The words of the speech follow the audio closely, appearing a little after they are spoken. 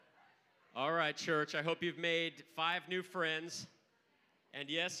All right, church, I hope you've made 5 new friends. And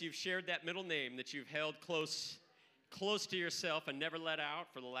yes, you've shared that middle name that you've held close to yourself and never let out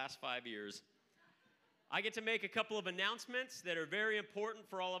for the last 5 years. I get to make a couple of announcements that are very important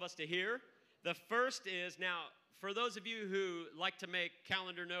for all of us to hear. The first is, now, for those of you who like to make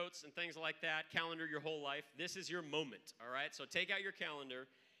calendar notes and things like that, calendar your whole life, this is your moment, all right? So take out your calendar,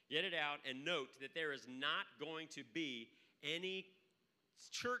 get it out, and note that there is not going to be any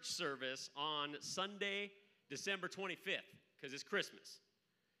church service on Sunday, December 25th, because it's Christmas.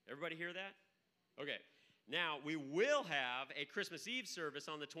 Everybody hear that? Okay. Now, we will have a Christmas Eve service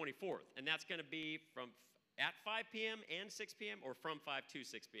on the 24th, and that's going to be at 5 p.m. and 6 p.m. or from 5 to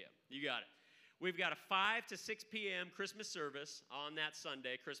 6 p.m. You got it. We've got a 5 to 6 p.m. Christmas service on that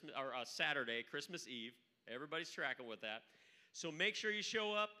Sunday, Saturday, Christmas Eve. Everybody's tracking with that. So make sure you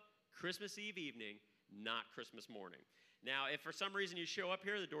show up Christmas Eve evening, not Christmas morning. Now, if for some reason you show up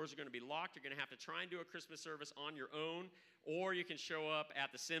here, the doors are going to be locked. You're going to have to try and do a Christmas service on your own, or you can show up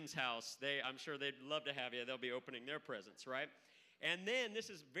at the Sims house. I'm sure they'd love to have you. They'll be opening their presents, right? And then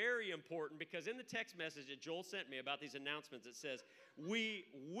this is very important because in the text message that Joel sent me about these announcements, it says, we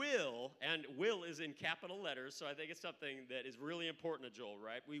will, and will is in capital letters, so I think it's something that is really important to Joel,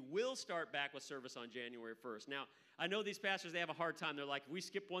 right? We will start back with service on January 1st. Now, I know these pastors, they have a hard time. They're like, if we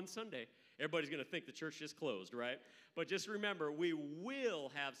skip one Sunday, everybody's going to think the church just closed, right? But just remember, we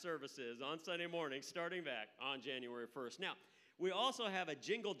will have services on Sunday morning starting back on January 1st. Now, we also have a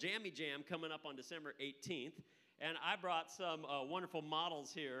Jingle Jammy Jam coming up on December 18th, and I brought some wonderful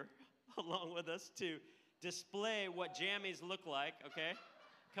models here along with us to display what jammies look like, okay?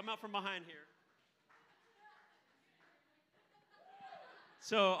 Come out from behind here.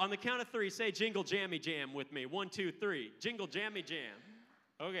 So on the count of 3, say Jingle Jammy Jam with me. 1, 2, 3. Jingle Jammy Jam.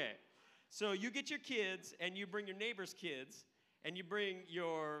 Okay. So you get your kids, and you bring your neighbor's kids, and you bring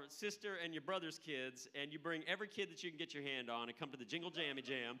your sister and your brother's kids, and you bring every kid that you can get your hand on and come to the Jingle Jammy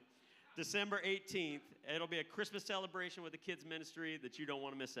Jam, December 18th. It'll be a Christmas celebration with the kids' ministry that you don't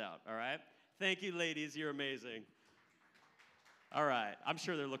want to miss out, all right? Thank you, ladies. You're amazing. All right. I'm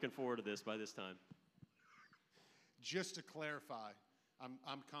sure they're looking forward to this by this time. Just to clarify,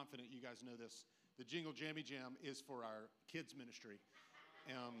 I'm confident you guys know this. The Jingle Jammy Jam is for our kids' ministry.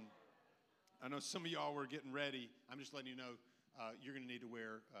 I know some of y'all were getting ready. I'm just letting you know you're going to need to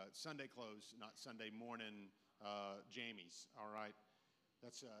wear Sunday clothes, not Sunday morning jammies. All right,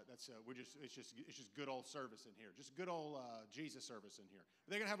 it's just good old service in here, just good old Jesus service in here.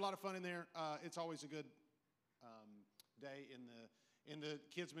 They're going to have a lot of fun in there. It's always a good day in the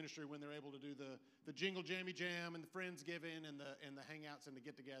kids ministry when they're able to do the Jingle Jammy Jam and the Friendsgiving and the hangouts and the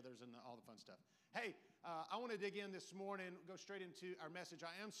get-togethers and all the fun stuff. Hey, I want to dig in this morning, go straight into our message.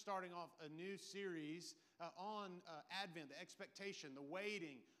 I am starting off a new series on Advent, the expectation, the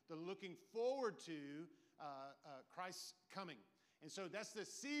waiting, the looking forward to Christ's coming. And so that's the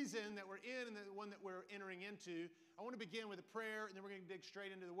season that we're in and the one that we're entering into. I want to begin with a prayer, and then we're going to dig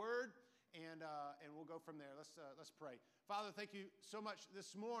straight into the Word, and we'll go from there. Let's pray. Father, thank you so much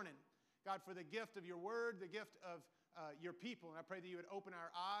this morning, God, for the gift of your Word, the gift of your people. And I pray that you would open our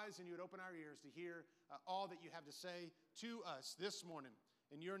eyes and you would open our ears to hear all that you have to say to us this morning.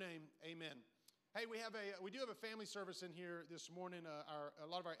 In your name, amen. Hey, we do have a family service in here this morning. A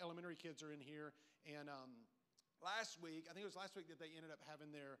lot of our elementary kids are in here. And last week, I think it was last week that they ended up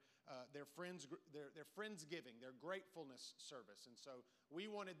having their Friendsgiving, their gratefulness service. And so we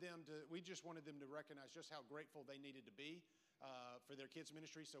just wanted them to recognize just how grateful they needed to be for their kids'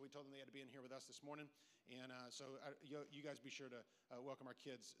 ministry, so we told them they had to be in here with us this morning. And so you guys be sure to welcome our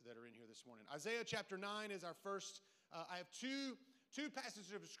kids that are in here this morning. Isaiah chapter 9 is our first. I have two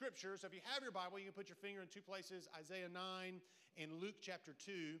passages of Scripture. So if you have your Bible, you can put your finger in 2 places, Isaiah 9 and Luke chapter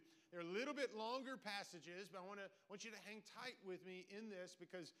 2. They're a little bit longer passages, but I want you to hang tight with me in this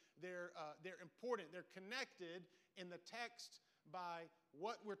because they're important. They're connected in the text by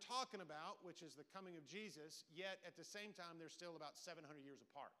what we're talking about, which is the coming of Jesus, yet at the same time, they're still about 700 years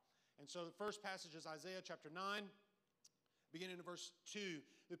apart. And so the first passage is Isaiah chapter 9, beginning in verse 2.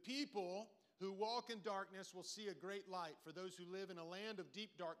 The people who walk in darkness will see a great light. For those who live in a land of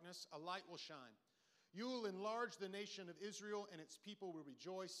deep darkness, a light will shine. You will enlarge the nation of Israel, and its people will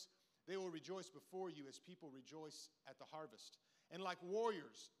rejoice. They will rejoice before you as people rejoice at the harvest, and like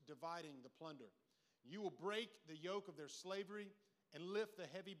warriors dividing the plunder. You will break the yoke of their slavery and lift the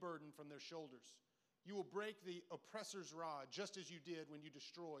heavy burden from their shoulders. You will break the oppressor's rod, just as you did when you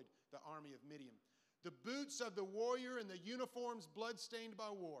destroyed the army of Midian. The boots of the warrior and the uniforms blood-stained by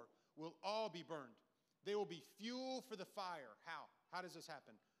war will all be burned. They will be fuel for the fire. How? How does this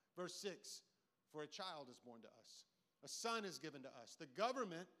happen? Verse 6, for a child is born to us. A son is given to us. The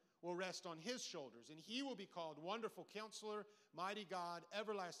government will rest on his shoulders, and he will be called Wonderful Counselor, Mighty God,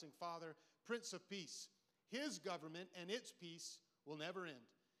 Everlasting Father, Prince of Peace. His government and its peace will never end.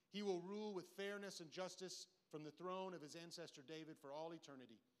 He will rule with fairness and justice from the throne of his ancestor David for all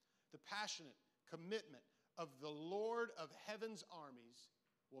eternity. The passionate commitment of the Lord of heaven's armies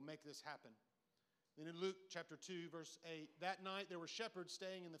will make this happen. Then in Luke chapter 2, verse 8, that night there were shepherds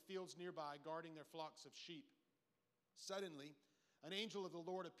staying in the fields nearby, guarding their flocks of sheep. Suddenly, an angel of the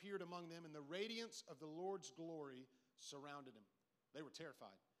Lord appeared among them, and the radiance of the Lord's glory surrounded him. They were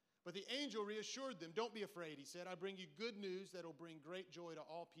terrified. But the angel reassured them, "Don't be afraid," he said. "I bring you good news that will bring great joy to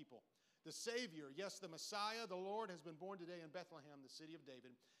all people. The Savior, yes, the Messiah, the Lord, has been born today in Bethlehem, the city of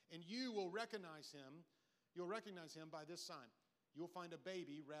David. And you will recognize him. You'll recognize him by this sign. You'll find a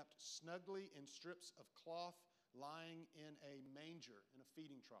baby wrapped snugly in strips of cloth, lying in a manger, in a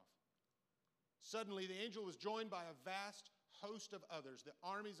feeding trough." Suddenly, the angel was joined by a vast host of others, the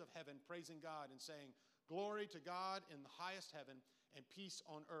armies of heaven, praising God and saying, "Glory to God in the highest heaven, and peace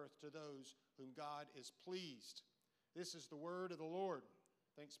on earth to those whom God is pleased." This is the word of the Lord.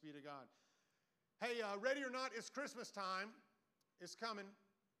 Thanks be to God. Hey, ready or not, it's Christmas time. It's coming.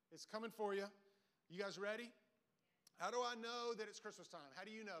 It's coming for you. You guys ready? How do I know that it's Christmas time? How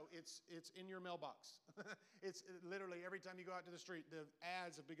do you know? It's in your mailbox. It's literally every time you go out to the street, the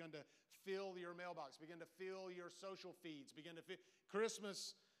ads have begun to fill your mailbox, begin to fill your social feeds,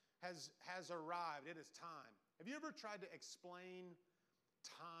 Christmas has arrived. It is time. Have you ever tried to explain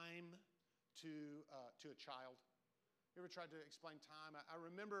time to a child? You ever tried to explain time? I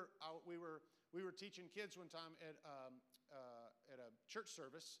remember we were teaching kids one time at a church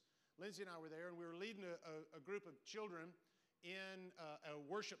service. Lindsay and I were there, and we were leading a group of children in a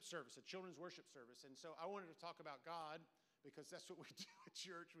worship service, a children's worship service. And so I wanted to talk about God, because that's what we do at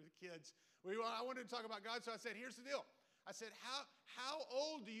church with kids. I wanted to talk about God, so I said, "Here's the deal." I said, how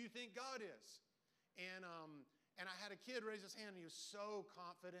old do you think God is? And I had a kid raise his hand, and he was so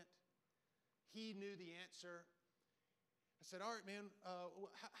confident. He knew the answer. I said, "All right, man,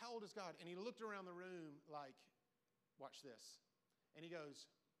 how old is God?" And he looked around the room like, watch this. And he goes,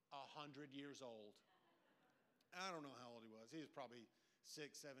 100 years old. I don't know how old he was. He was probably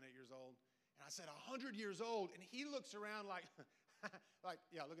 6, 7, 8 years old. And I said, 100 years old. And he looks around like,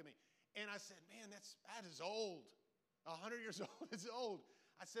 yeah, look at me. And I said, "Man, that is old. 100 years old is old."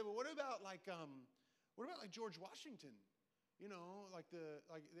 I said, "Well, what about like George Washington? You know,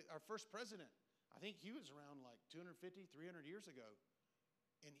 our first president. I think he was around like 250, 300 years ago."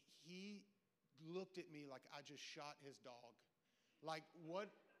 And he looked at me like I just shot his dog. Like,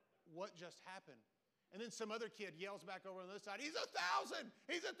 what just happened? And then some other kid yells back over on the other side, "He's 1,000!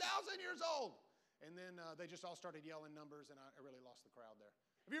 He's 1,000 years old!" And then they just all started yelling numbers, and I really lost the crowd there.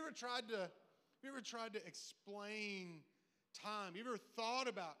 Have you ever tried to explain time? Have you ever thought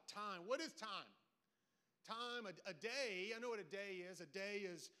about time? What is time? Time, a day, I know what a day is. A day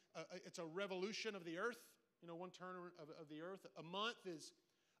is, it's a revolution of the earth, one turn of the earth. A month is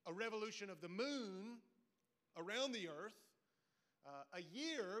a revolution of the moon around the earth. A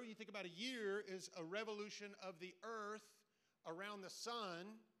year, you think about a year, is a revolution of the earth around the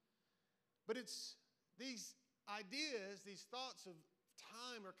sun. But it's these ideas, these thoughts of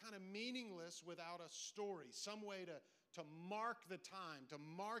time are kind of meaningless without a story, some way to mark the time, to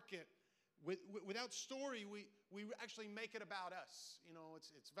mark it. Without story, we actually make it about us.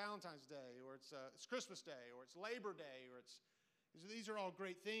 It's Valentine's Day, or it's Christmas Day, or it's Labor Day, these are all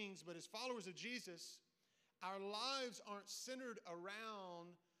great things. But as followers of Jesus, our lives aren't centered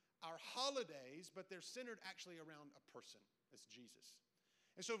around our holidays, but they're centered actually around a person. That's Jesus.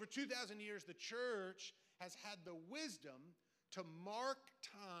 And so for 2,000 years, the church has had the wisdom to mark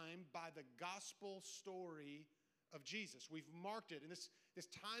time by the gospel story of Jesus. We've marked it, and this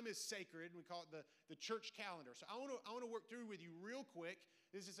time is sacred. We call it the church calendar. So I want to work through with you real quick.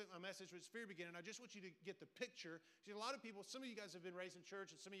 This isn't a message with fear beginning. I just want you to get the picture. See, a lot of people, some of you guys have been raised in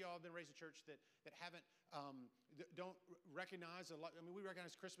church, and some of y'all have been raised in church that haven't, don't recognize a lot. I mean, we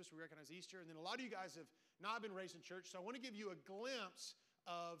recognize Christmas, we recognize Easter, and then a lot of you guys have not been raised in church. So I want to give you a glimpse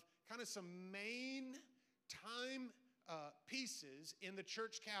of kind of some main time pieces in the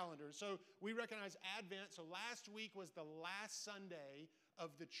church calendar. So we recognize Advent. So last week was the last Sunday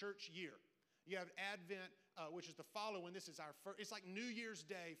of the church year. You have Advent, which is the following. This is our first. It's like New Year's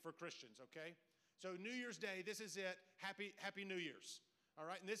Day for Christians. Okay, so New Year's Day. This is it. Happy New Year's. All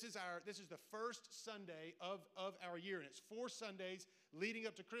right, and this is the first Sunday of our year, and it's 4 Sundays leading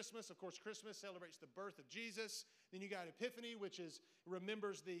up to Christmas. Of course, Christmas celebrates the birth of Jesus. Then you got Epiphany, which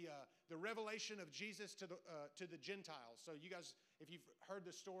remembers the revelation of Jesus to the Gentiles. So you guys, if you've heard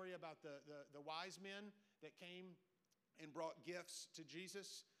the story about the wise men that came and brought gifts to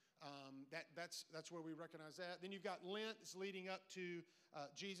Jesus, That's where we recognize that. Then you've got Lent. It's leading up to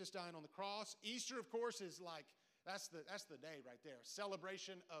Jesus dying on the cross. Easter, of course, is like, that's the day right there.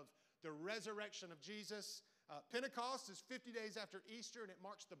 Celebration of the resurrection of Jesus. Pentecost is 50 days after Easter, and it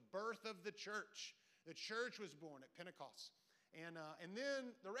marks the birth of the church. The church was born at Pentecost. And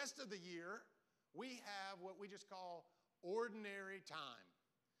then the rest of the year, we have what we just call ordinary time.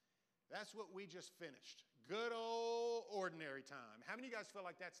 That's what we just finished. Good old ordinary time. How many of you guys feel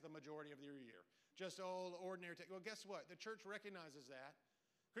like that's the majority of your year? Just old ordinary time. Well, guess what? The church recognizes that.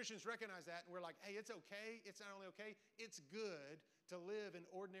 Christians recognize that, and we're like, hey, it's okay. It's not only okay, it's good to live in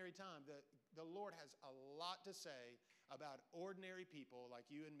ordinary time. The Lord has a lot to say about ordinary people like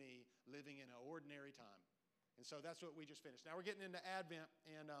you and me living in an ordinary time. And so that's what we just finished. Now we're getting into Advent,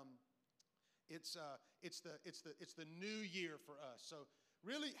 and it's the new year for us. So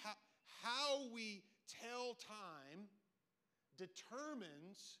really, how we tell time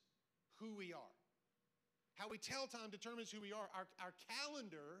determines who we are. How we tell time determines who we are. Our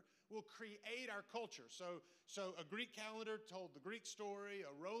calendar will create our culture. So a Greek calendar told the Greek story.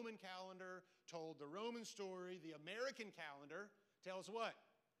 A Roman calendar told the Roman story. The American calendar tells what?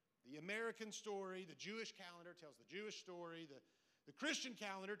 The American story. The Jewish calendar tells the Jewish story. The Christian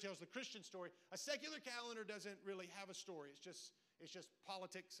calendar tells the Christian story. A secular calendar doesn't really have a story. It's just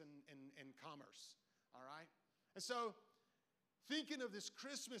politics and commerce, all right? And so thinking of this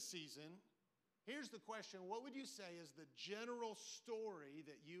Christmas season, here's the question. What would you say is the general story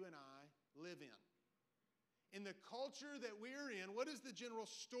that you and I live in? In the culture that we're in, what is the general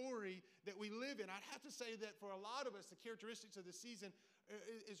story that we live in? I'd have to say that for a lot of us, the characteristics of the season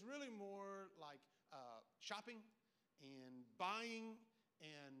is really more like shopping and buying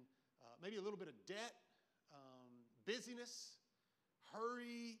and maybe a little bit of debt, busyness,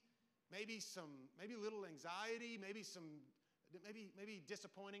 hurry, maybe a little anxiety, maybe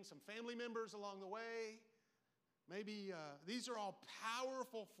disappointing some family members along the way. Maybe these are all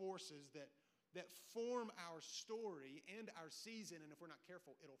powerful forces that form our story and our season, and if we're not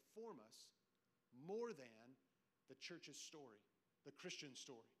careful, it'll form us more than the church's story, the Christian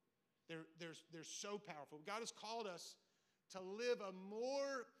story. They're so powerful. God has called us to live a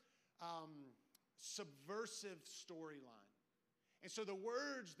more subversive storyline. And so the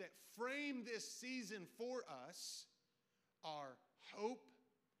words that frame this season for us are hope,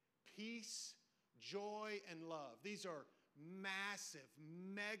 peace, joy, and love. These are massive,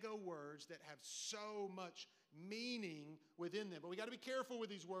 mega words that have so much meaning within them. But we got to be careful with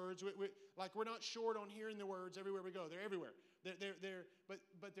these words. We're not short on hearing the words everywhere we go. They're everywhere.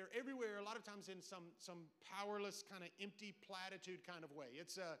 But they're everywhere a lot of times in some powerless kind of empty platitude kind of way.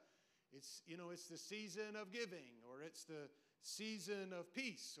 It's the season of giving, or it's the season of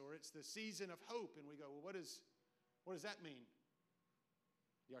peace, or it's the season of hope. And we go, well, what does that mean?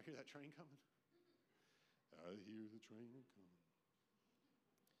 Y'all hear that train coming? I hear the train coming.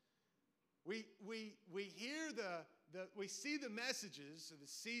 We hear we see the messages of the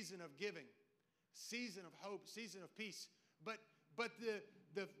season of giving, season of hope, season of peace, but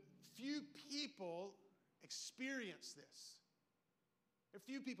the few people experience this.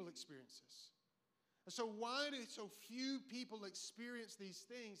 Few people experience this. And so why do so few people experience these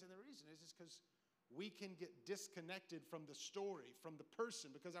things? And the reason is because we can get disconnected from the story, from the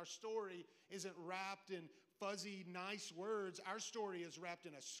person, because our story isn't wrapped in fuzzy, nice words. Our story is wrapped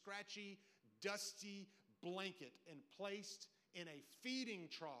in a scratchy, dusty blanket and placed in a feeding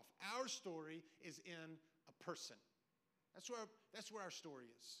trough. Our story is in a person. That's where our story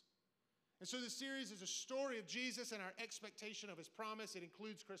is. And so this series is a story of Jesus and our expectation of his promise. It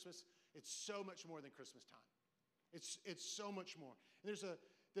includes Christmas. It's so much more than Christmas time. It's so much more. And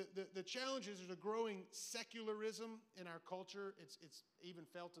the challenge is there's a growing secularism in our culture. It's even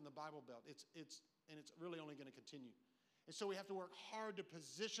felt in the Bible Belt. It's really only going to continue. And so we have to work hard to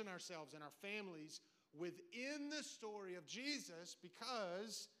position ourselves and our families within the story of Jesus,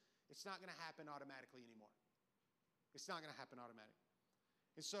 because it's not going to happen automatically anymore. It's not going to happen automatically.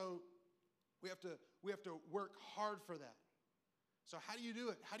 And so we have to work hard for that. So how do you do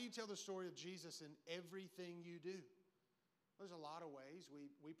it? How do you tell the story of Jesus in everything you do? There's a lot of ways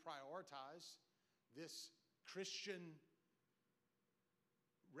we prioritize this Christian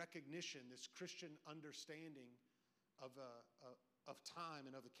recognition, this Christian understanding of time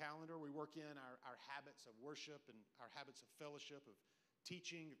and of the calendar. We work in our habits of worship and our habits of fellowship, of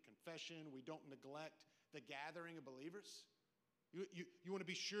teaching, of confession. We don't neglect the gathering of believers. You want to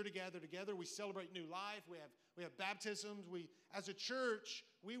be sure to gather together. We celebrate new life. We have baptisms. As a church,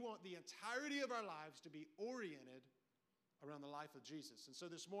 we want the entirety of our lives to be oriented around the life of Jesus. And so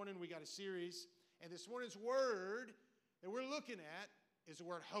this morning we got a series, and this morning's word that we're looking at is the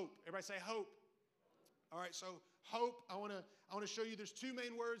word hope. Everybody say hope. All right, so hope, I want to show you there's two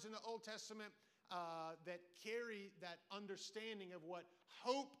main words in the Old Testament that carry that understanding of what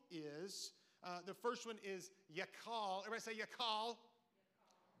hope is. The first one is yakal. Everybody say yakal.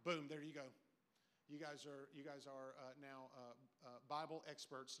 Boom, there you go. You guys are now Bible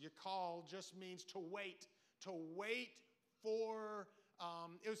experts. Yakal just means to wait for.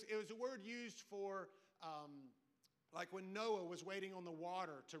 It was a word used for like when Noah was waiting on the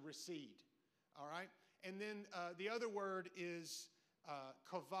water to recede. All right, and then the other word is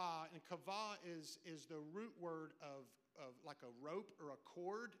kavah, and kavah is the root word of like a rope or a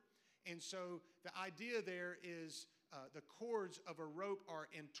cord, and so the idea there is the cords of a rope are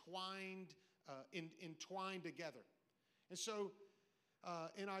entwined together. And so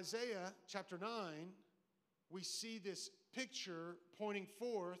in Isaiah chapter 9, we see this picture pointing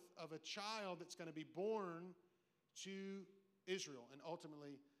forth of a child that's going to be born to Israel and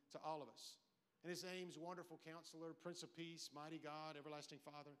ultimately to all of us. And his name's Wonderful Counselor, Prince of Peace, Mighty God, Everlasting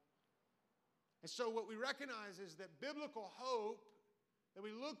Father. And so what we recognize is that biblical hope that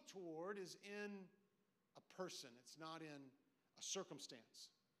we look toward is in a person. It's not in a circumstance.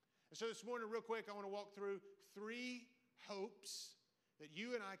 And so this morning, real quick, I want to walk through 3 hopes that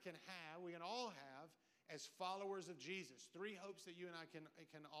you and I can have, we can all have, as followers of Jesus. 3 hopes that you and I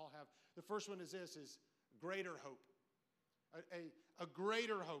can all have. The first one is this, is greater hope. A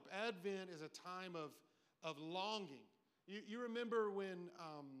greater hope. Advent is a time of longing. You remember when,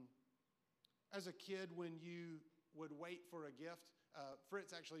 as a kid, when you would wait for a gift?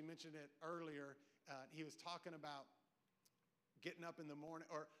 Fritz actually mentioned it earlier. He was talking about getting up in the morning,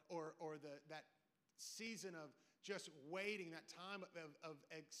 or that season of just waiting, that time of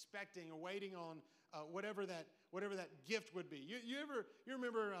expecting or waiting on whatever that gift would be. You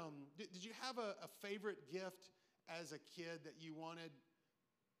remember? Did you have a favorite gift as a kid that you wanted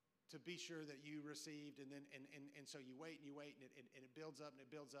to be sure that you received, and so you wait and it builds up and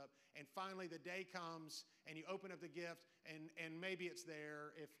it builds up, and finally the day comes and you open up the gift and maybe it's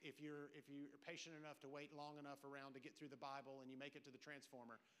there if you're patient enough to wait long enough around to get through the Bible and you make it to the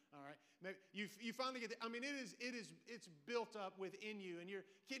Transformer. All right, maybe you finally get. I mean, it's built up within you, and you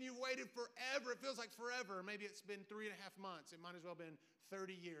waited forever. It feels like forever. Maybe it's been 3.5 months. It might as well have been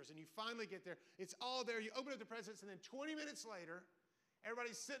 30 years, and you finally get there. It's all there. You open up the presents, and then 20 minutes later,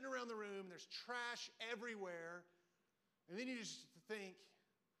 everybody's sitting around the room. There's trash everywhere. And then you just think,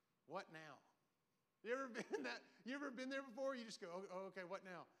 what now? You ever been there before? You just go, oh, okay, what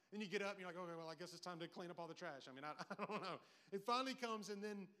now? Then you get up and you're like, okay, well, I guess it's time to clean up all the trash. I mean, I don't know. It finally comes, and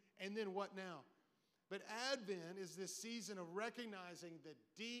then what now? But Advent is this season of recognizing the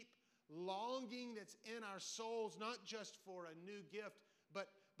deep longing that's in our souls, not just for a new gift,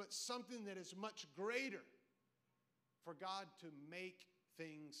 but something that is much greater, for God to make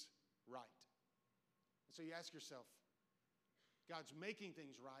things right. And so you ask yourself, God's making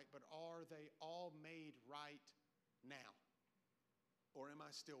things right, but are they all made right now? Or am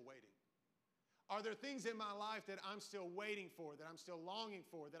I still waiting? Are there things in my life that I'm still waiting for, that I'm still longing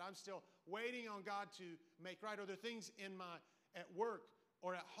for, that I'm still waiting on God to make right? Are there things at work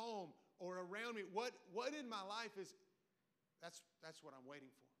or at home or around me? What in my life is, that's what I'm waiting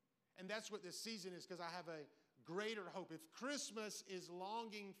for. And that's what this season is, because I have a greater hope. If Christmas is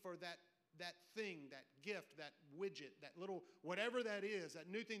longing for that thing, that gift, that widget, that little, whatever that is, that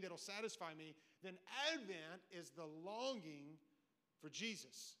new thing that'll satisfy me, then Advent is the longing for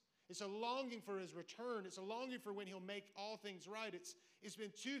Jesus. It's a longing for his return. It's a longing for when he'll make all things right. It's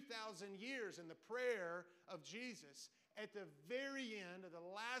been 2,000 years, in the prayer of Jesus at the very end of the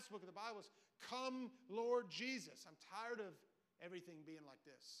last book of the Bible is, come, Lord Jesus. I'm tired of everything being like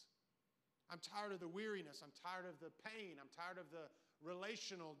this. I'm tired of the weariness. I'm tired of the pain. I'm tired of the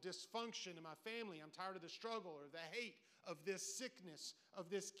relational dysfunction in my family. I'm tired of the struggle or the hate of this sickness, of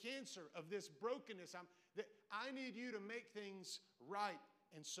this cancer, of this brokenness. I need you to make things right.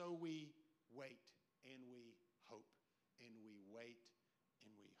 And so we wait and we hope and we wait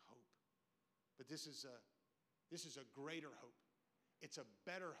and we hope. But this is a greater hope. It's a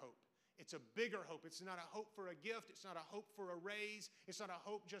better hope. It's a bigger hope. It's not a hope for a gift. It's not a hope for a raise. It's not a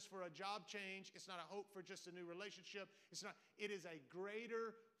hope just for a job change. It's not a hope for just a new relationship. It is a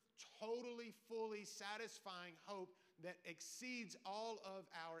greater, totally, fully satisfying hope that exceeds all of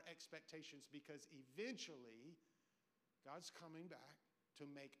our expectations, because eventually God's coming back to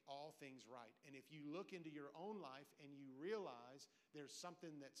make all things right. And if you look into your own life and you realize there's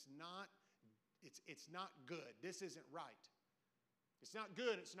something that's not, it's not good, this isn't right, it's not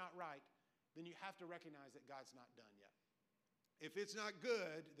good, it's not right, then you have to recognize that God's not done yet. If it's not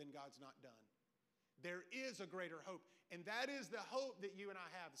good, then God's not done. There is a greater hope. And that is the hope that you and I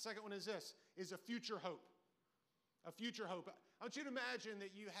have. The second one is this, is a future hope. A future hope. I want you to imagine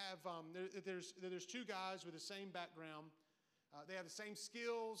that you have, there's two guys with the same background. They have the same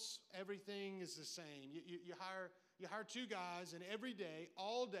skills. Everything is the same. You hire two guys, and every day,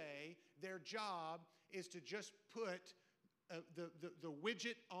 all day, their job is to just put the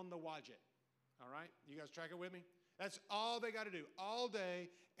widget on the wadget. All right? You guys track it with me? That's all they got to do. All day,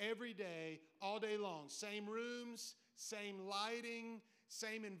 every day, all day long. Same rooms, same lighting,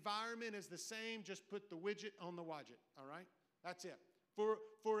 same environment is the same. Just put the widget on the wadget. All right? That's it.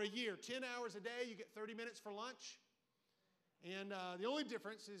 For a year, 10 hours a day, you get 30 minutes for lunch. And the only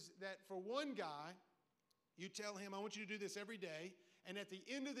difference is that for one guy, you tell him, I want you to do this every day, and at the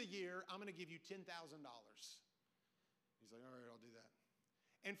end of the year, I'm going to give you $10,000. He's like, all right, I'll do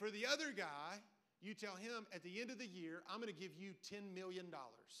that. And for the other guy, you tell him, at the end of the year, I'm going to give you $10 million.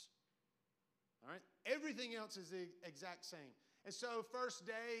 All right? Everything else is the exact same. And so first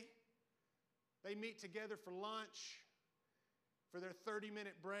day, they meet together for lunch, for their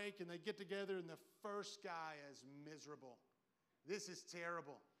 30-minute break, and they get together, and the first guy is miserable. This is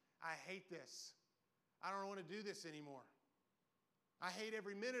terrible. I hate this. I don't want to do this anymore. I hate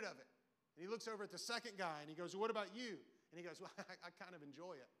every minute of it. And he looks over at the second guy, and he goes, well, what about you? And he goes, well, I kind of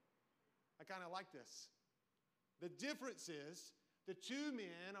enjoy it. I kind of like this. The difference is the two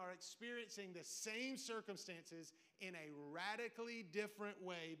men are experiencing the same circumstances in a radically different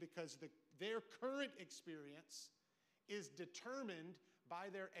way because their current experience is determined by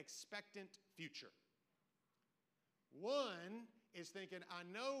their expectant future. One is thinking, I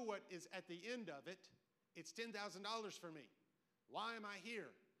know what is at the end of it. It's $10,000 for me. Why am I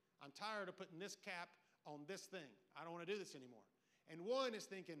here? I'm tired of putting this cap on this thing. I don't want to do this anymore. And one is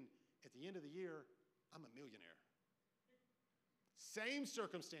thinking, at the end of the year, I'm a millionaire. Same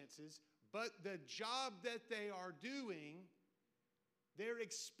circumstances, but the job that they are doing, their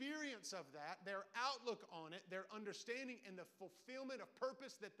experience of that, their outlook on it, their understanding and the fulfillment of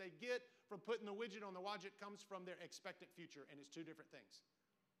purpose that they get from putting the widget on the wadget comes from their expectant future, and it's two different things.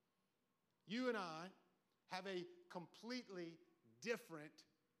 You and I have a completely different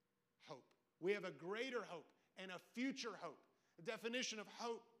hope. We have a greater hope and a future hope. The definition of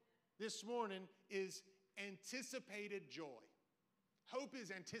hope this morning is anticipated joy. Hope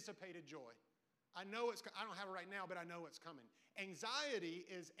is anticipated joy. I know I don't have it right now, but I know it's coming. Anxiety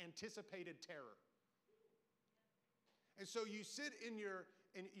is anticipated terror. And so you sit in your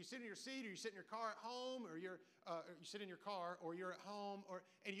seat, or you sit in your car at home, or you sit in your car, or you're at home,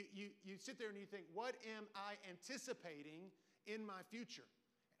 and you sit there and you think, what am I anticipating in my future?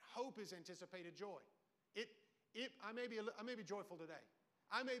 And hope is anticipated joy. I may be joyful today.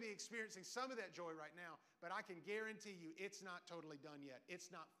 I may be experiencing some of that joy right now, but I can guarantee you it's not totally done yet. It's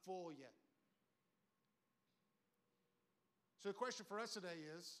not full yet. So the question for us today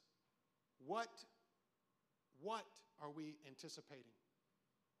is, what are we anticipating?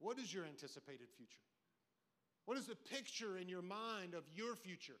 What is your anticipated future? What is the picture in your mind of your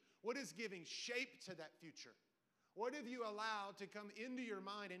future? What is giving shape to that future? What have you allowed to come into your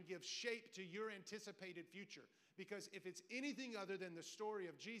mind and give shape to your anticipated future? Because if it's anything other than the story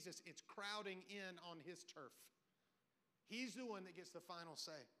of Jesus, it's crowding in on his turf. He's the one that gets the final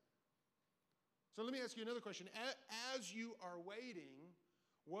say. So let me ask you another question. As you are waiting,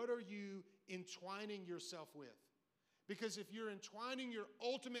 what are you entwining yourself with? Because if you're entwining your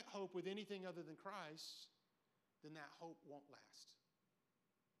ultimate hope with anything other than Christ, then that hope won't last.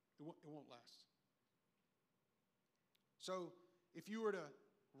 It won't last. So if you were to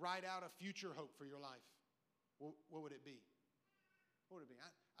write out a future hope for your life, what would it be? What would it be?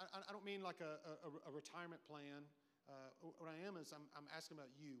 I don't mean like a retirement plan. What I am is I'm asking about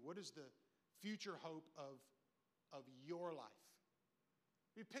you. What is the future hope of your life?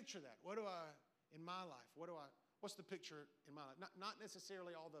 You picture that. In my life, what's the picture in my life? Not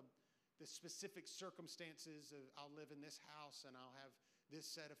necessarily all the specific circumstances of I'll live in this house and I'll have this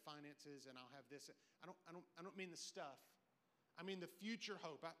set of finances and I'll have this. I don't mean the stuff. I mean the future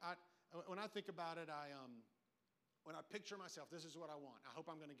hope. When I think about it, when I picture myself, this is what I want. I hope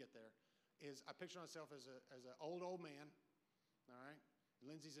I'm going to get there. I picture myself as an old man. All right.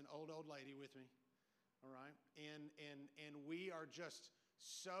 Lindsay's an old lady with me. All right. And we are just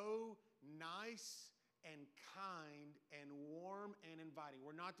so nice and kind and warm and inviting.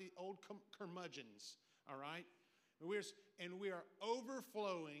 We're not the old curmudgeons, all right? We are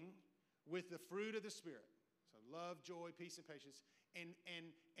overflowing with the fruit of the Spirit. So love, joy, peace, and patience.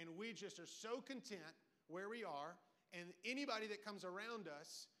 And we just are so content where we are. And anybody that comes around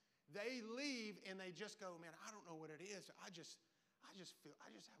us, they leave and they just go, man, I don't know what it is. I just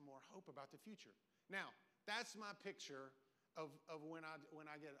have more hope about the future. Now, That's my picture of when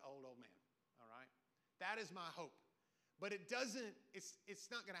I get an old man, all right? That is my hope. But it's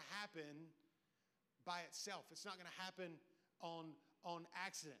not going to happen by itself. It's not going to happen on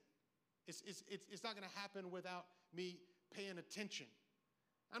accident. It's not going to happen without me paying attention.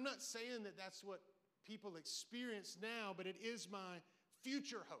 I'm not saying that that's what people experience now, but it is my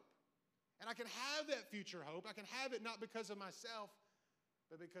future hope. And I can have that future hope. I can have it not because of myself,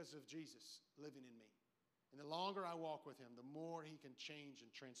 but because of Jesus living in me. And the longer I walk with him, the more he can change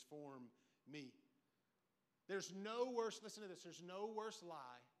and transform me. There's no worse, listen to this, there's no worse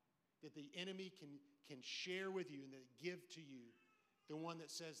lie that the enemy can share with you and that give to you than one that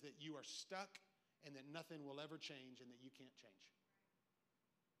says that you are stuck and that nothing will ever change and that you can't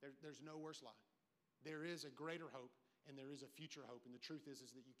change. There's no worse lie. There is a greater hope and there is a future hope. And the truth is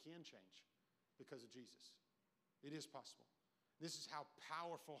that you can change because of Jesus. It is possible. This is how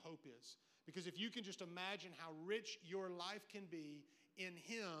powerful hope is. Because if you can just imagine how rich your life can be in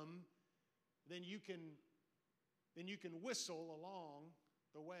him, then you can whistle along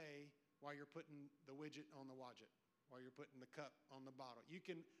the way while you're putting the widget on the wadget, while you're putting the cup on the bottle. You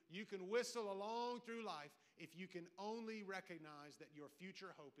can whistle along through life if you can only recognize that your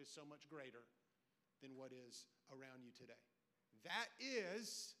future hope is so much greater than what is around you today. That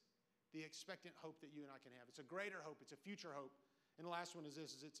is the expectant hope that you and I can have. It's a greater hope. It's a future hope. And the last one is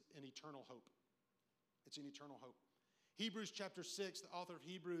this, it's an eternal hope. It's an eternal hope. Hebrews chapter 6, the author of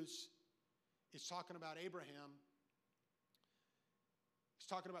Hebrews is talking about Abraham. He's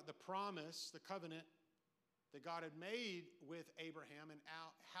talking about the promise, the covenant that God had made with Abraham and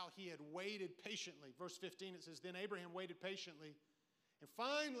how he had waited patiently. Verse 15, it says, then Abraham waited patiently, and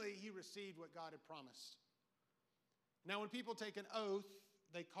finally he received what God had promised. Now when people take an oath,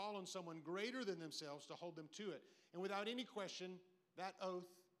 they call on someone greater than themselves to hold them to it. And without any question, that oath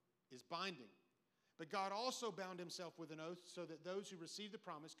is binding. But God also bound himself with an oath so that those who received the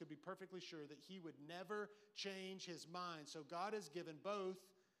promise could be perfectly sure that he would never change his mind. So God has given both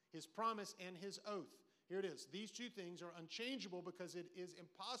his promise and his oath. Here it is. These two things are unchangeable because it is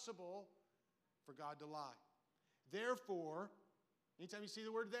impossible for God to lie. Therefore, anytime you see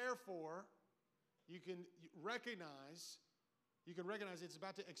the word therefore, you can recognize it's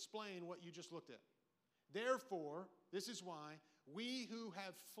about to explain what you just looked at. Therefore, this is why we who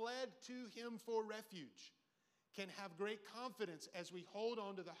have fled to him for refuge can have great confidence as we hold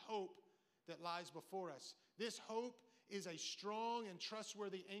on to the hope that lies before us. This hope is a strong and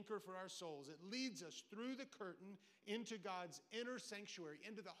trustworthy anchor for our souls. It leads us through the curtain into God's inner sanctuary,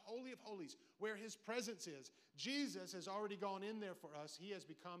 into the Holy of Holies, where his presence is. Jesus has already gone in there for us. He has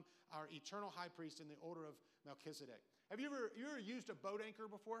become our eternal high priest in the order of Melchizedek. Have you ever used a boat anchor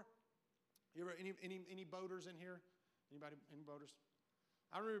before? You ever any boaters in here? Anybody, any boaters?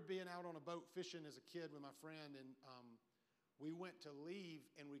 I remember being out on a boat fishing as a kid with my friend, and we went to leave,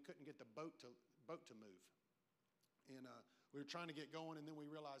 and we couldn't get the boat to move. And we were trying to get going, and then we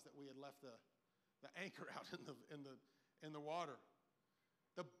realized that we had left the anchor out in the water.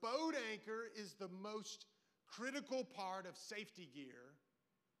 The boat anchor is the most critical part of safety gear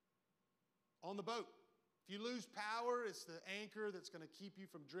on the boat. If you lose power, it's the anchor that's going to keep you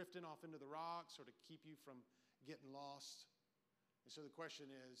from drifting off into the rocks or to keep you from getting lost. And so the question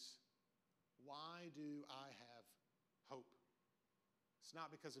is, why do I have hope? It's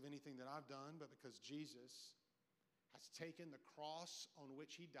not because of anything that I've done, but because Jesus has taken the cross on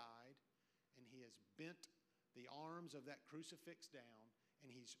which he died, and he has bent the arms of that crucifix down,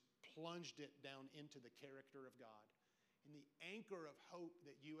 and he's plunged it down into the character of God. And the anchor of hope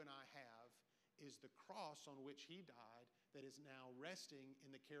that you and I have is the cross on which he died that is now resting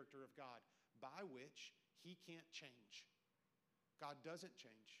in the character of God, by which he can't change. God doesn't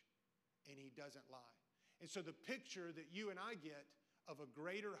change, and he doesn't lie. And so the picture that you and I get of a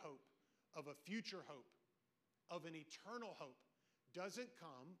greater hope, of a future hope, of an eternal hope, doesn't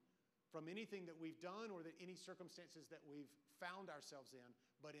come from anything that we've done or that any circumstances that we've found ourselves in,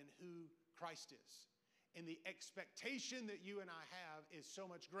 but in who Christ is. And the expectation that you and I have is so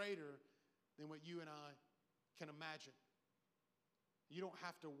much greater than what you and I can imagine. You don't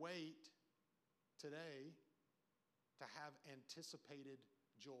have to wait today to have anticipated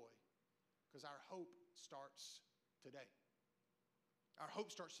joy, because our hope starts today. Our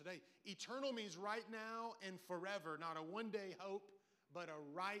hope starts today. Eternal means right now and forever, not a one-day hope, but a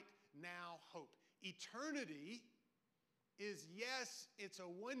right now hope. Eternity is, yes, it's a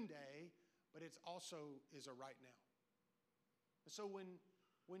one day, but it's also is a right now. And so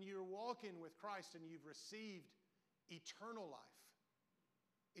when you're walking with Christ and you've received eternal life,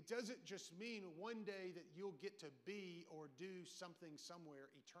 it doesn't just mean one day that you'll get to be or do something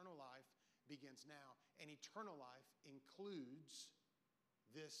somewhere. Eternal life begins now. And eternal life includes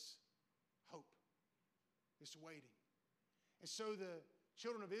this hope, this waiting. And so the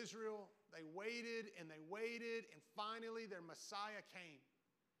children of Israel, they waited, and finally their Messiah came.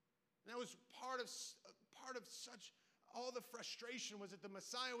 And that was part of such, all the frustration was that the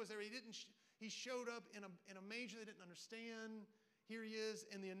Messiah was there. He showed up in a manger they didn't understand. Here he is,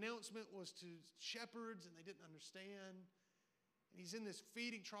 and the announcement was to shepherds, and they didn't understand. And he's in this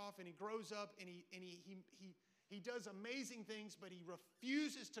feeding trough, and he grows up, and he does amazing things, but he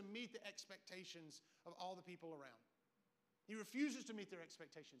refuses to meet the expectations of all the people around. He refuses to meet their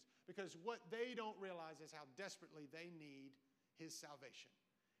expectations because what they don't realize is how desperately they need his salvation.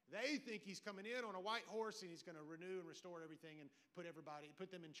 They think he's coming in on a white horse and he's going to renew and restore everything and put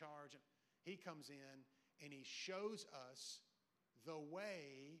them in charge. He comes in and he shows us the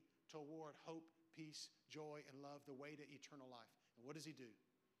way toward hope, peace, joy, and love, the way to eternal life. And what does he do?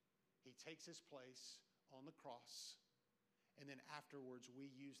 He takes his place on the cross, and then afterwards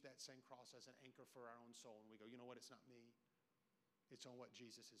we use that same cross as an anchor for our own soul, and we go, you know what, it's not me. It's on what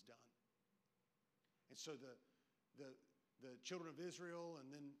Jesus has done. And so the children of Israel,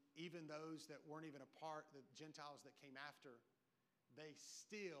 and then even those that weren't even a part, the Gentiles that came after, they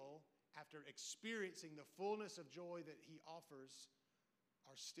still, after experiencing the fullness of joy that he offers,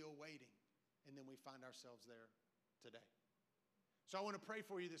 are still waiting. And then we find ourselves there today. So I want to pray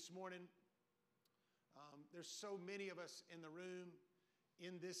for you this morning. There's so many of us in the room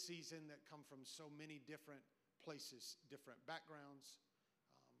in this season that come from so many different places, different backgrounds,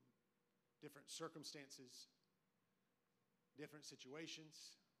 different circumstances, different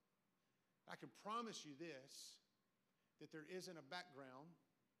situations. I can promise you this, that there isn't a background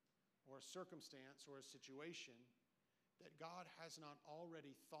or a circumstance or a situation that God has not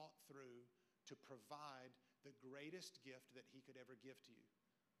already thought through to provide the greatest gift that he could ever give to you,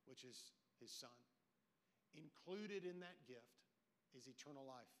 which is his Son. Included in that gift is eternal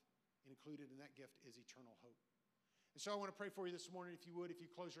life. Included in that gift is eternal hope. And so I want to pray for you this morning, if you would, if you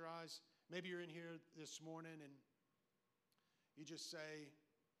close your eyes. Maybe you're in here this morning and you just say,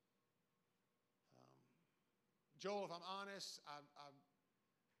 Joel, if I'm honest,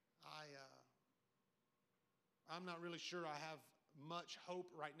 I'm not really sure I have much hope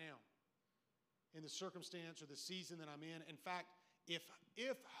right now in the circumstance or the season that I'm in. In fact,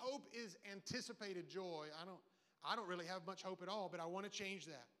 if hope is anticipated joy, I don't really have much hope at all, but I want to change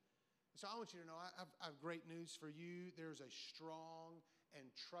that. So I want you to know I have great news for you. There's a strong and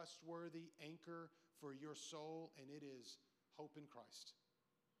trustworthy anchor for your soul, and it is hope in Christ.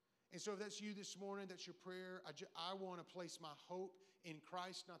 And so if that's you this morning, that's your prayer, I want to place my hope in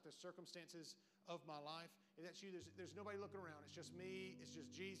Christ, not the circumstances of my life. If that's you, there's nobody looking around. It's just me. It's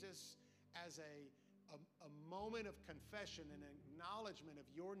just Jesus as a moment of confession and acknowledgement of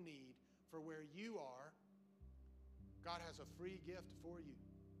your need for where you are. God has a free gift for you.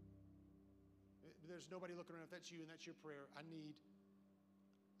 There's nobody looking around. If that's you and that's your prayer, I need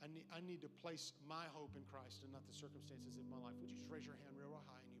to place my hope in Christ and not the circumstances of my life. Would you just raise your hand real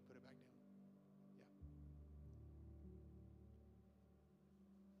high and you put it back down? Yeah.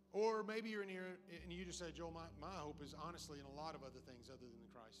 Or maybe you're in here and you just say, Joel, my hope is honestly in a lot of other things other than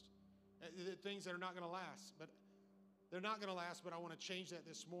Christ. Things that are not going to last. But they're not going to last, but I want to change that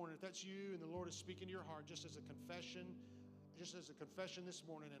this morning. If that's you and the Lord is speaking to your heart just as a confession this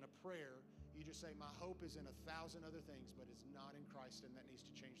morning and a prayer, you just say, my hope is in 1,000 other things, but it's not in Christ, and that needs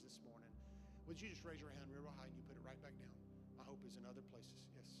to change this morning. Would you just raise your hand real high and you put it right back down? My hope is in other places.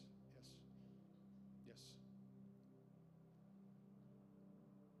 Yes, yes, yes.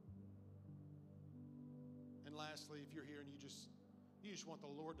 And lastly, if you're here and you just want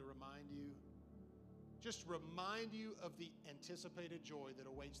the Lord to remind you of the anticipated joy that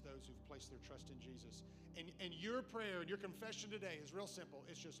awaits those who've placed their trust in Jesus. And your prayer and your confession today is real simple.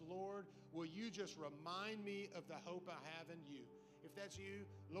 It's just, Lord, will you just remind me of the hope I have in you? If that's you,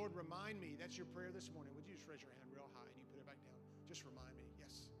 Lord, remind me. That's your prayer this morning. Would you just raise your hand real high and you put it back down? Just remind me.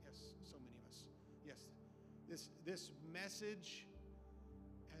 Yes, yes, so many of us. Yes, this message,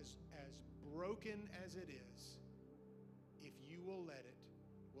 as broken as it is, if you will let it,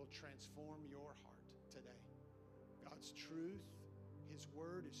 will transform your heart today. God's truth, his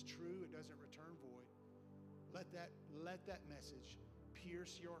word is true. It doesn't return void. Let that message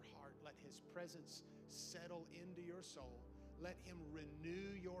pierce your heart. Let his presence settle into your soul. Let him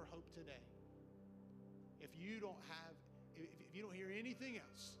renew your hope today. If you don't hear anything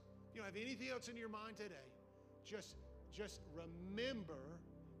else, if you don't have anything else in your mind today, just remember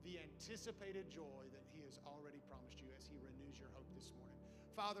the anticipated joy that he has already promised you as he renews your hope this morning.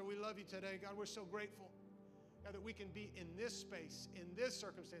 Father, we love you today. God, we're so grateful, God, that we can be in this space, in this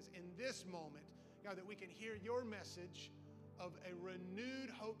circumstance, in this moment, God, that we can hear your message of a renewed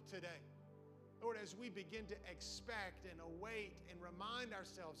hope today. Lord, as we begin to expect and await and remind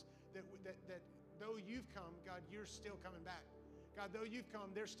ourselves that though you've come, God, you're still coming back. God, though you've come,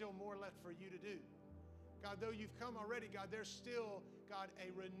 there's still more left for you to do. God, though you've come already, God, there's still, God,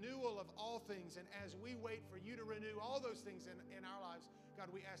 a renewal of all things. And as we wait for you to renew all those things in our lives, God,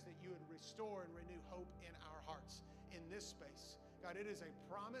 we ask that you would restore and renew hope in our hearts in this space. God, it is a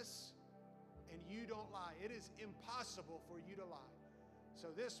promise, and you don't lie. It is impossible for you to lie. So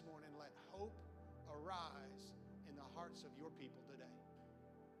this morning, let hope arise in the hearts of your people today.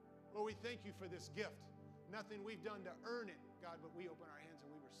 Lord, we thank you for this gift. Nothing we've done to earn it, God, but we open our hands and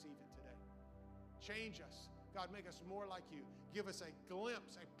we receive it today. Change us. God, make us more like you. Give us a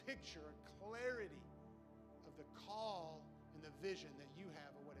glimpse, a picture, a clarity of the call and the vision that you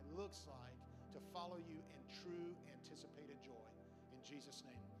have of what it looks like to follow you in true anticipated joy. In Jesus'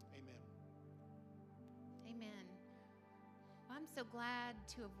 name, amen. Amen. Well, I'm so glad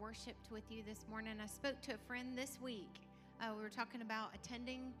to have worshiped with you this morning. I spoke to a friend this week. We were talking about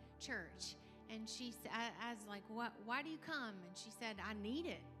attending church. And I was like, why do you come? And she said, I need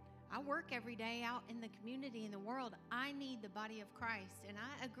it. I work every day out in the community, in the world. I need the body of Christ. And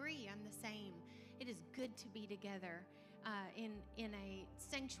I agree, I'm the same. It is good to be together in a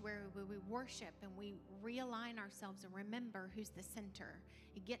sanctuary where we worship and we realign ourselves and remember who's the center.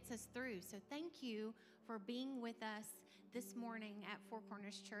 It gets us through. So thank you for being with us this morning at Four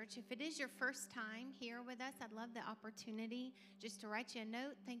Corners Church. If it is your first time here with us, I'd love the opportunity just to write you a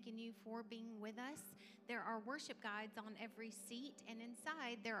note thanking you for being with us. There are worship guides on every seat, and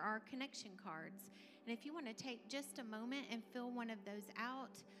inside there are connection cards. And if you want to take just a moment and fill one of those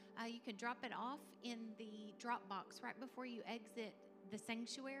out, you can drop it off in the drop box right before you exit the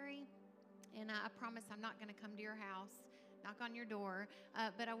sanctuary. And I promise I'm not going to come to your house, knock on your door,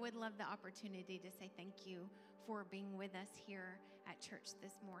 but I would love the opportunity to say thank you for being with us here at church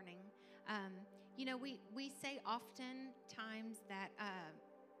this morning. We say oftentimes that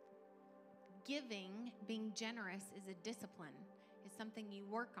giving, being generous, is a discipline. It's something you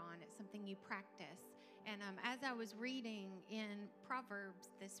work on. It's something you practice. And as I was reading in Proverbs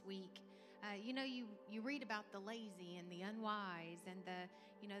this week, you read about the lazy and the unwise and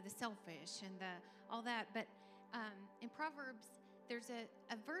the selfish and all that. But in Proverbs, there's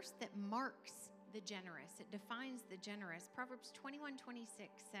a verse that marks the generous. It defines the generous. Proverbs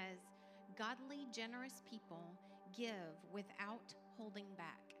 21:26 says, "Godly, generous people give without holding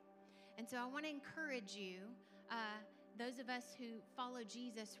back." And so I want to encourage you, those of us who follow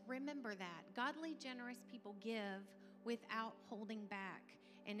Jesus, remember that. Godly, generous people give without holding back.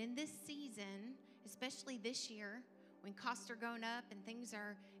 And in this season, especially this year, when costs are going up and it's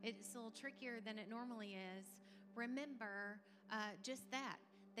a little trickier than it normally is, remember just that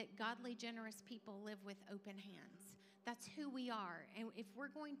godly, generous people live with open hands. That's who we are. And if we're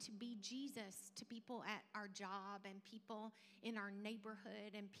going to be Jesus to people at our job and people in our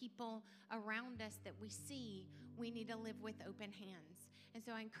neighborhood and people around us that we see, we need to live with open hands. And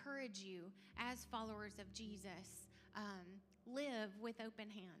so I encourage you, as followers of Jesus, live with open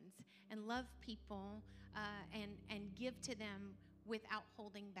hands and love people and give to them without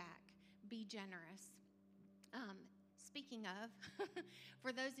holding back. Be generous. Speaking of,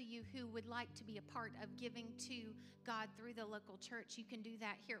 for those of you who would like to be a part of giving to God through the local church, you can do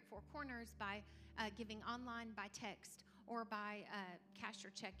that here at Four Corners by giving online, by text, or by cash or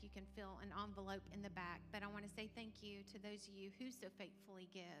check. You can fill an envelope in the back. But I want to say thank you to those of you who so faithfully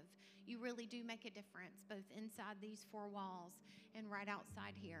give. You really do make a difference, both inside these four walls and right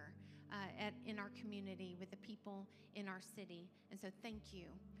outside here in our community with the people in our city. And so thank you.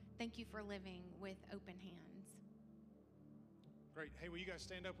 Thank you for living with open hands. Great. Hey, will you guys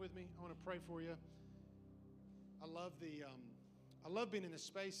stand up with me? I want to pray for you. I love being in this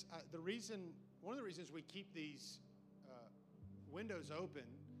space. One of the reasons we keep these windows open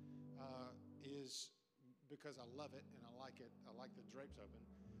is because I love it and I like it. I like the drapes open,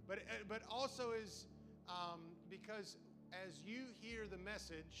 but also is because as you hear the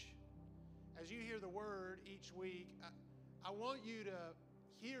message, as you hear the word each week, I want you to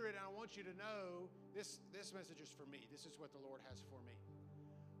hear it, and I want you to know this message is for me. This is what the Lord has for me.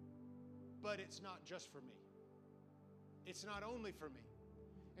 But it's not just for me. It's not only for me.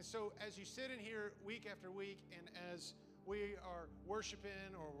 And so as you sit in here week after week, and as we are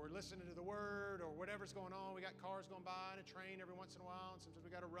worshiping or we're listening to the word or whatever's going on, we got cars going by and a train every once in a while, and sometimes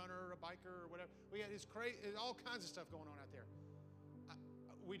we got a runner or a biker or whatever. We got this crazy, all kinds of stuff going on out there.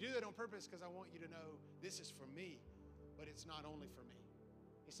 We do that on purpose because I want you to know this is for me, but it's not only for me.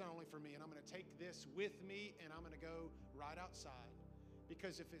 It's not only for me, and I'm going to take this with me, and I'm going to go right outside.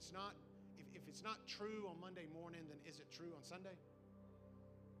 Because if if it's not true on Monday morning, then is it true on Sunday?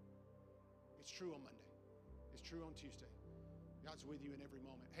 It's true on Monday. It's true on Tuesday. God's with you in every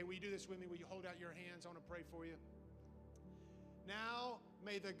moment. Hey, will you do this with me? Will you hold out your hands? I want to pray for you. Now,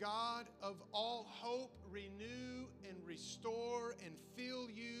 may the God of all hope renew and restore and fill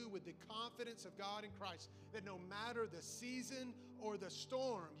you with the confidence of God in Christ, that no matter the season or the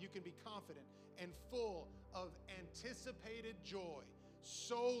storm, you can be confident and full of anticipated joy,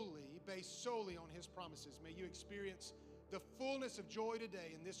 based solely on His promises. May you experience the fullness of joy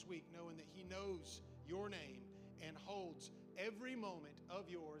today and this week, knowing that He knows your name and holds every moment of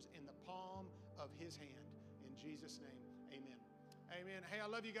yours in the palm of His hand. In Jesus' name, amen. Amen. Hey, I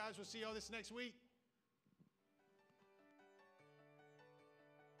love you guys. We'll see y'all this next week.